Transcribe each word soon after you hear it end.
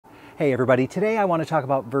Hey everybody, today I want to talk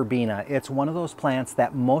about verbena. It's one of those plants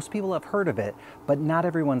that most people have heard of it, but not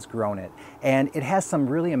everyone's grown it. And it has some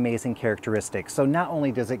really amazing characteristics. So not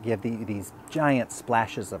only does it give these giant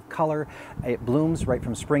splashes of color, it blooms right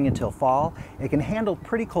from spring until fall. It can handle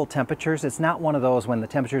pretty cold temperatures. It's not one of those when the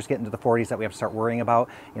temperatures get into the 40s that we have to start worrying about,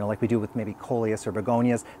 like we do with maybe coleus or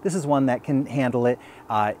begonias. This is one that can handle it.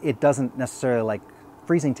 It doesn't necessarily like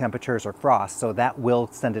freezing temperatures or frost, so that will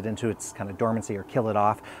send it into its kind of dormancy or kill it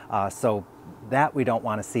off. So that we don't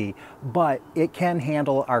want to see, but it can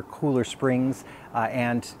handle our cooler springs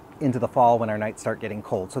and into the fall when our nights start getting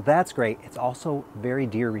cold. So that's great. It's also very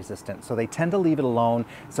deer resistant, so they tend to leave it alone.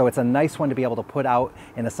 So it's a nice one to be able to put out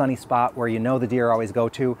in a sunny spot where the deer always go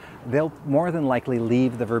to. They'll more than likely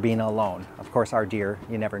leave the verbena alone. Of course, our deer,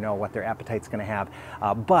 you never know what their appetite's going to have,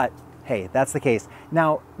 but hey, that's the case.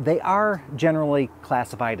 Now, they are generally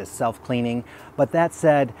classified as self-cleaning, but that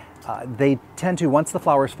said, they tend to, once the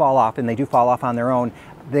flowers fall off, and they do fall off on their own,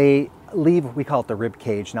 they leave, we call it the rib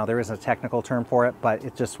cage. Now, there is a technical term for it, but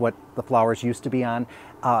it's just what the flowers used to be on.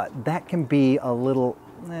 That can be a little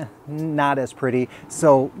not as pretty,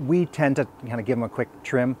 so we tend to kind of give them a quick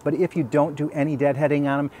trim. But if you don't do any deadheading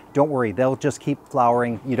on them, don't worry, they'll just keep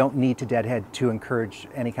flowering. You don't need to deadhead to encourage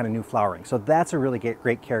any kind of new flowering. So that's a really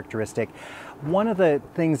great characteristic. One of the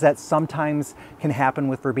things that sometimes can happen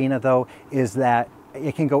with verbena, though, is that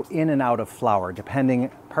it can go in and out of flower,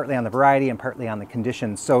 depending partly on the variety and partly on the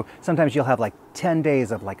conditions. So sometimes you'll have like 10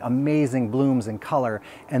 days of like amazing blooms and color,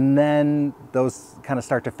 and then those kind of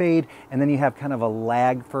start to fade, and then you have kind of a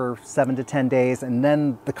lag for 7 to 10 days, and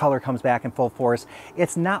then the color comes back in full force.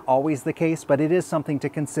 It's not always the case, but it is something to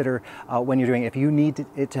consider when you're doing it. If you need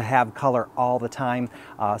it to have color all the time,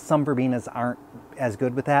 some verbenas aren't as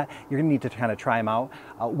good with that. You're gonna need to kind of try them out.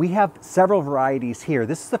 We have several varieties here.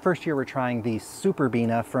 This is the first year we're trying the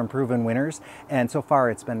Superbena from Proven Winners, and so far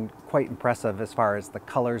it's been quite impressive as far as the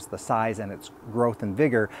colors, the size, and its growth and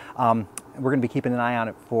vigor. We're going to be keeping an eye on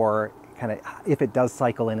it for kind of if it does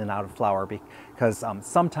cycle in and out of flower, because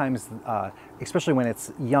sometimes, especially when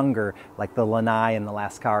it's younger, like the Lanai and the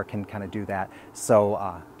Lascar can kind of do that.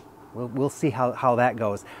 So we'll see how that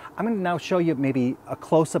goes. I'm going to now show you maybe a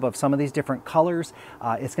close-up of some of these different colors.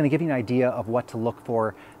 It's going to give you an idea of what to look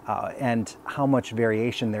for and how much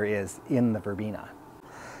variation there is in the verbena.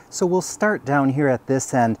 So we'll start down here at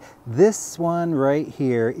this end. This one right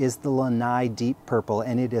here is the Lanai Deep Purple,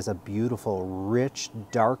 and it is a beautiful, rich,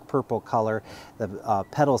 dark purple color. The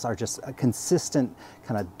petals are just a consistent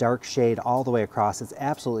kind of dark shade all the way across. It's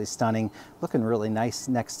absolutely stunning, looking really nice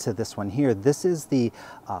next to this one here. This is the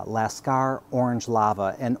Lascar Orange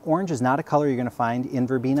Lava, and orange is not a color you're going to find in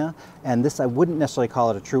verbena, and this I wouldn't necessarily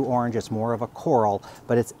call it a true orange. It's more of a coral,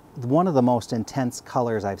 but it's one of the most intense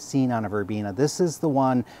colors I've seen on a verbena. This is the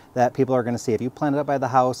one that people are going to see. If you plant it up by the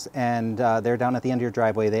house and they're down at the end of your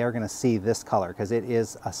driveway, they are going to see this color because it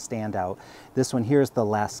is a standout. This one here is the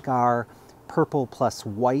Lascar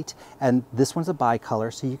Purple+White, and this one's a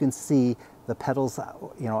bicolor, so you can see the petals,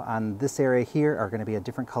 on this area here are going to be a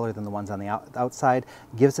different color than the ones on the outside.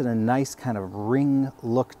 Gives it a nice kind of ring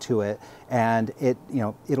look to it, and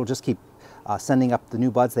it'll just keep sending up the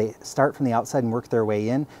new buds. They start from the outside and work their way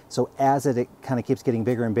in. So as it kind of keeps getting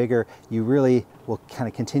bigger and bigger, you really will kind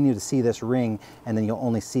of continue to see this ring, and then you'll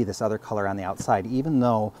only see this other color on the outside. Even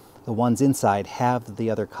though the ones inside have the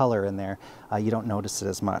other color in there, you don't notice it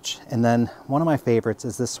as much. And then one of my favorites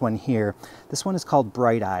is this one here. This one is called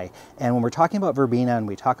Bright Eye. And when we're talking about verbena and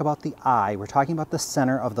we talk about the eye, we're talking about the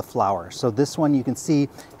center of the flower. So this one you can see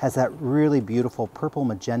has that really beautiful purple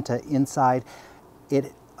magenta inside.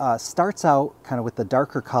 It starts out kind of with the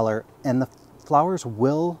darker color, and the flowers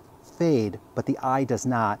will fade, but the eye does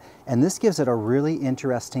not. And this gives it a really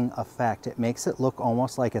interesting effect. It makes it look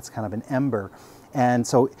almost like it's kind of an ember. And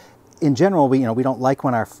so in general, we don't like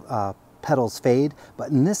when our petals fade, but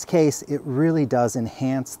in this case, it really does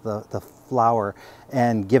enhance the flower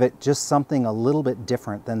and give it just something a little bit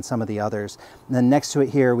different than some of the others. And then next to it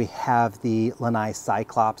here, we have the Lanai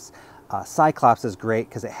Cyclops. Cyclops is great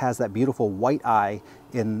because it has that beautiful white eye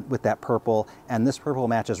with that purple, and this purple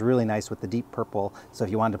matches really nice with the deep purple. So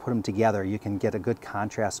if you wanted to put them together, you can get a good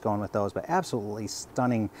contrast going with those, but absolutely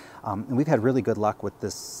stunning. And we've had really good luck with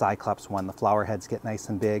this Cyclops one. The flower heads get nice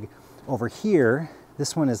and big. Over here,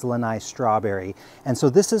 this one is Lanai Strawberry. And so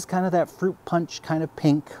this is kind of that fruit punch kind of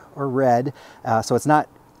pink or red. So it's not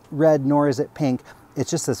red nor is it pink. It's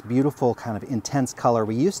just this beautiful kind of intense color.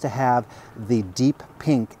 We used to have the deep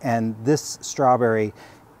pink, and this strawberry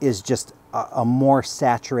is just a more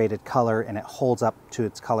saturated color, and it holds up to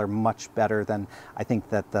its color much better than I think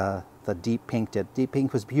that the the deep pink did. Deep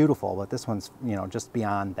pink was beautiful, but this one's, you know, just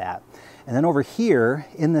beyond that. And then over here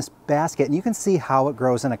in this basket, and you can see how it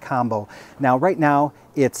grows in a combo. Now, right now,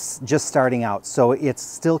 it's just starting out, so it's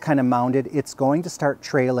still kind of mounded. It's going to start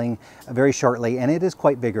trailing very shortly, and it is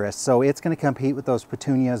quite vigorous. So it's going to compete with those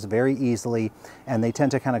petunias very easily, and they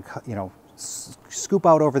tend to kind of, you know, scoop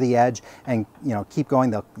out over the edge and, you know, keep going.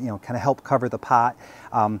 They'll, you know, kind of help cover the pot.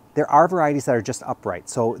 There are varieties that are just upright.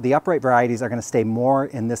 So the upright varieties are going to stay more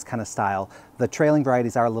in this kind of style. The trailing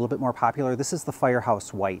varieties are a little bit more popular. This is the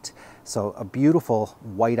Firehouse White. So a beautiful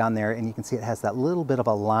white on there, and you can see it has that little bit of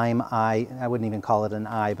a lime eye. I wouldn't even call it an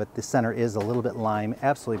eye, but the center is a little bit lime.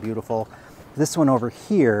 Absolutely beautiful. This one over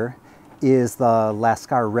here is the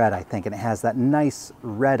Lascar Red, I think, and it has that nice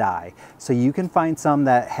red eye. So you can find some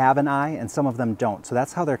that have an eye and some of them don't. So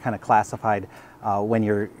that's how they're kind of classified when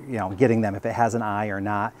you're, you know, getting them, if it has an eye or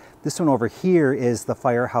not. This one over here is the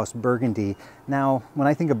Firehouse Burgundy. Now, when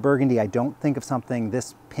I think of Burgundy, I don't think of something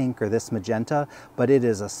this pink or this magenta, but it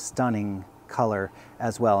is a stunning color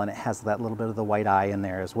as well, and it has that little bit of the white eye in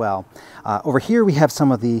there as well. Over here we have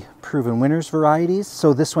some of the Proven Winners varieties.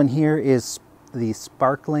 So this one here is the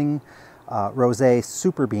Sparkling Rosé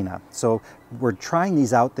Superbena. So we're trying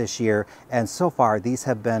these out this year, and so far these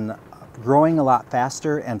have been growing a lot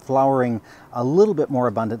faster and flowering a little bit more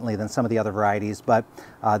abundantly than some of the other varieties, but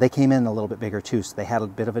they came in a little bit bigger too, so they had a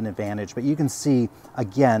bit of an advantage. But you can see,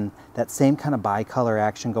 again, that same kind of bicolor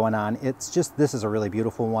action going on. It's just, this is a really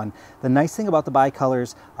beautiful one. The nice thing about the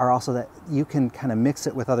bicolors are also that you can kind of mix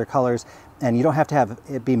it with other colors, and you don't have to have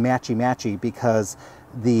it be matchy-matchy, because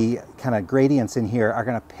the kind of gradients in here are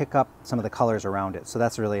going to pick up some of the colors around it. So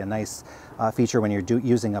that's really a nice feature when you're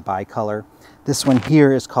using a bicolor. This one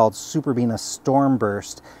here is called Superbena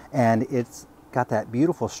Stormburst, and it's got that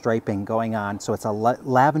beautiful striping going on. So it's a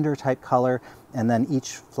lavender type color, and then each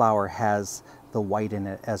flower has the white in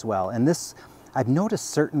it as well. And this, I've noticed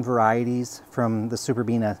certain varieties from the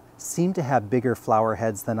Superbena seem to have bigger flower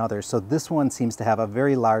heads than others. So this one seems to have a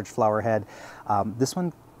very large flower head. This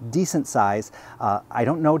one, decent size. I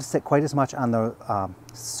don't notice it quite as much on the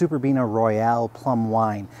Superbena Royale Plum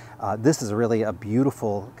Wine. This is really a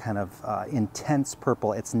beautiful kind of intense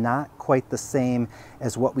purple. It's not quite the same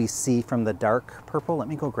as what we see from the dark purple. Let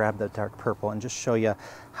me go grab the dark purple and just show you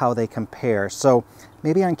how they compare. So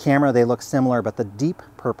maybe on camera they look similar, but the deep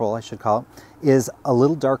purple, I should call it, is a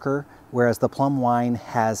little darker, whereas the Plum Wine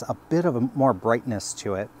has a bit of a more brightness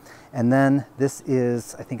to it. And then this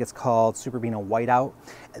is, I think it's called Superbena Whiteout.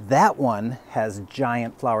 That one has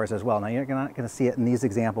giant flowers as well. Now you're not going to see it in these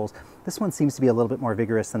examples. This one seems to be a little bit more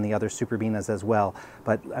vigorous than the other Superbenas as well.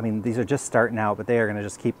 But I mean, these are just starting out, but they are going to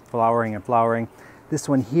just keep flowering and flowering. This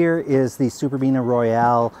one here is the Superbena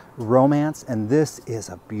Royale Romance, and this is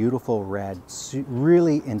a beautiful red,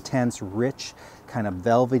 really intense, rich, kind of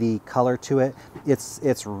velvety color to it.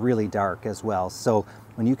 It's really dark as well. So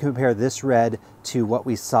when you compare this red to what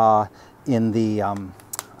we saw in the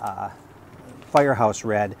Firehouse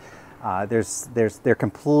Red, they're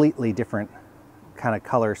completely different kind of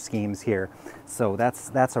color schemes here. So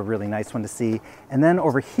that's a really nice one to see. And then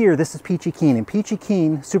over here, this is Peachy Keen, and Peachy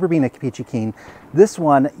Keen, Superbena Peachy Keen. This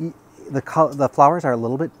one, the flowers are a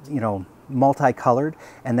little bit, you know, multicolored,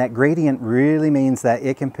 and that gradient really means that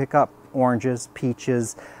it can pick up oranges,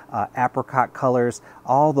 peaches, apricot colors,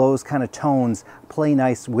 all those kind of tones play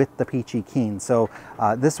nice with the Peachy Keen. So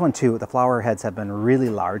this one too, the flower heads have been really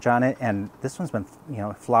large on it, and this one's been, you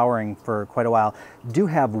know, flowering for quite a while. Do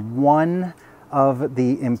have one of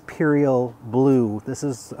the Imperial Blue. This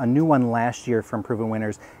is a new one last year from Proven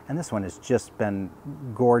Winners, and this one has just been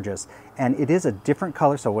gorgeous. And it is a different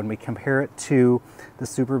color, so when we compare it to the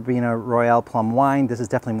Superbena Royale Plum Wine, this is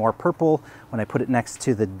definitely more purple. When I put it next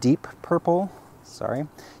to the deep purple, sorry,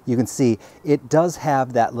 you can see it does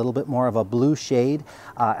have that little bit more of a blue shade.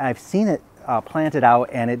 I've seen it planted out,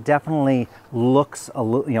 and it definitely looks a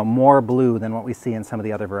little, you know, more blue than what we see in some of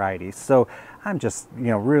the other varieties. So I'm just, you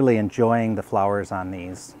know, really enjoying the flowers on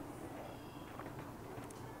these.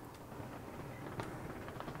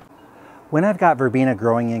 When I've got verbena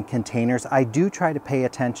growing in containers, I do try to pay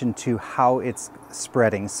attention to how it's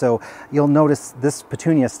spreading. So you'll notice this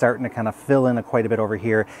petunia is starting to kind of fill in quite a bit over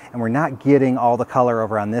here, and we're not getting all the color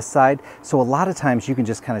over on this side. So a lot of times you can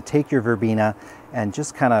just kind of take your verbena and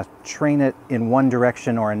just kind of train it in one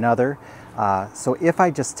direction or another. So if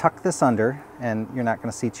I just tuck this under, and you're not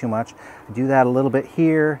going to see too much, I do that a little bit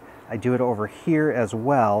here, I do it over here as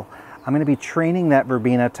well. I'm going to be training that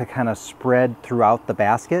verbena to kind of spread throughout the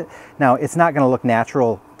basket. Now, it's not going to look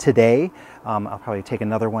natural today. I'll probably take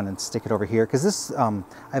another one and stick it over here, because this, I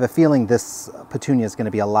have a feeling this petunia is going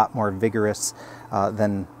to be a lot more vigorous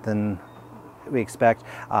than we expect.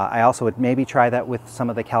 I also would maybe try that with some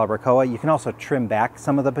of the Calibrachoa. You can also trim back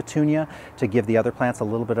some of the petunia to give the other plants a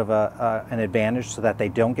little bit of an advantage so that they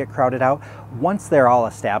don't get crowded out. Once they're all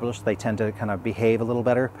established, they tend to kind of behave a little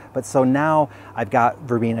better. But so now I've got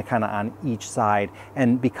verbena kind of on each side,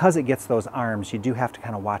 and because it gets those arms, you do have to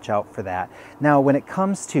kind of watch out for that. Now, when it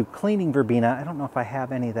comes to cleaning verbena, I don't know if I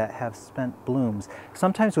have any that have spent blooms.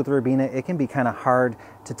 Sometimes with verbena, it can be kind of hard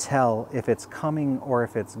to tell if it's coming or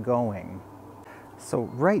if it's going. So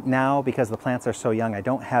right now, because the plants are so young, I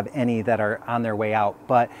don't have any that are on their way out,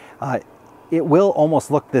 but it will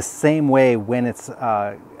almost look the same way when it's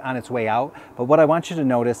on its way out. But what I want you to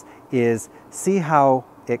notice is see how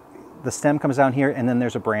the stem comes down here and then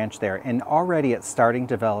there's a branch there, and already it's starting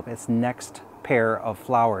to develop its next pair of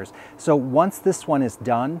flowers. So once this one is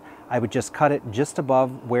done, I would just cut it just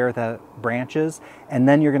above where the branch is, and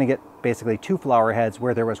then you're going to get basically 2 flower heads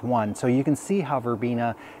where there was 1. So you can see how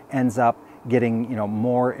verbena ends up getting, you know,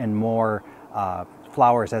 more and more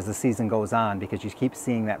flowers as the season goes on, because you keep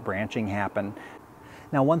seeing that branching happen.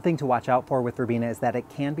 Now, one thing to watch out for with verbena is that it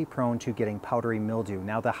can be prone to getting powdery mildew.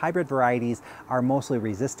 Now, the hybrid varieties are mostly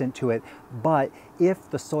resistant to it, but if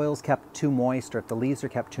the soil's kept too moist or if the leaves are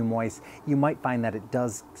kept too moist, you might find that it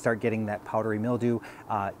does start getting that powdery mildew.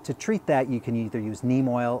 To treat that, you can either use neem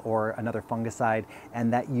oil or another fungicide,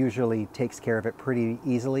 and that usually takes care of it pretty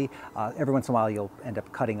easily. Every once in a while, you'll end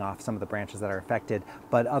up cutting off some of the branches that are affected,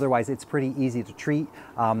 but otherwise, it's pretty easy to treat.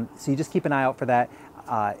 So you just keep an eye out for that.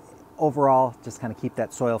 Overall, just kind of keep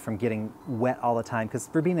that soil from getting wet all the time, because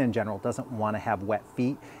verbena in general doesn't want to have wet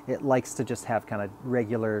feet. It likes to just have kind of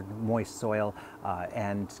regular moist soil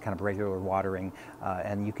and kind of regular watering,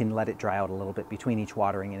 and you can let it dry out a little bit between each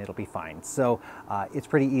watering and it'll be fine. So it's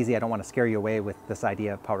pretty easy. I don't want to scare you away with this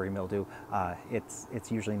idea of powdery mildew. It's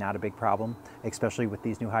usually not a big problem, especially with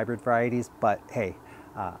these new hybrid varieties, but hey,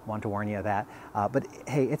 want to warn you of that. But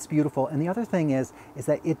hey, it's beautiful. And the other thing is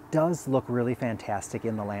that it does look really fantastic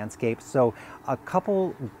in the landscape. So a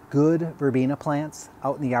couple good verbena plants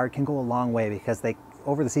out in the yard can go a long way, because they,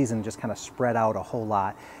 over the season, just kind of spread out a whole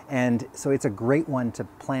lot. And so it's a great one to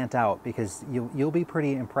plant out, because you'll be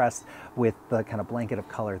pretty impressed with the kind of blanket of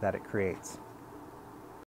color that it creates.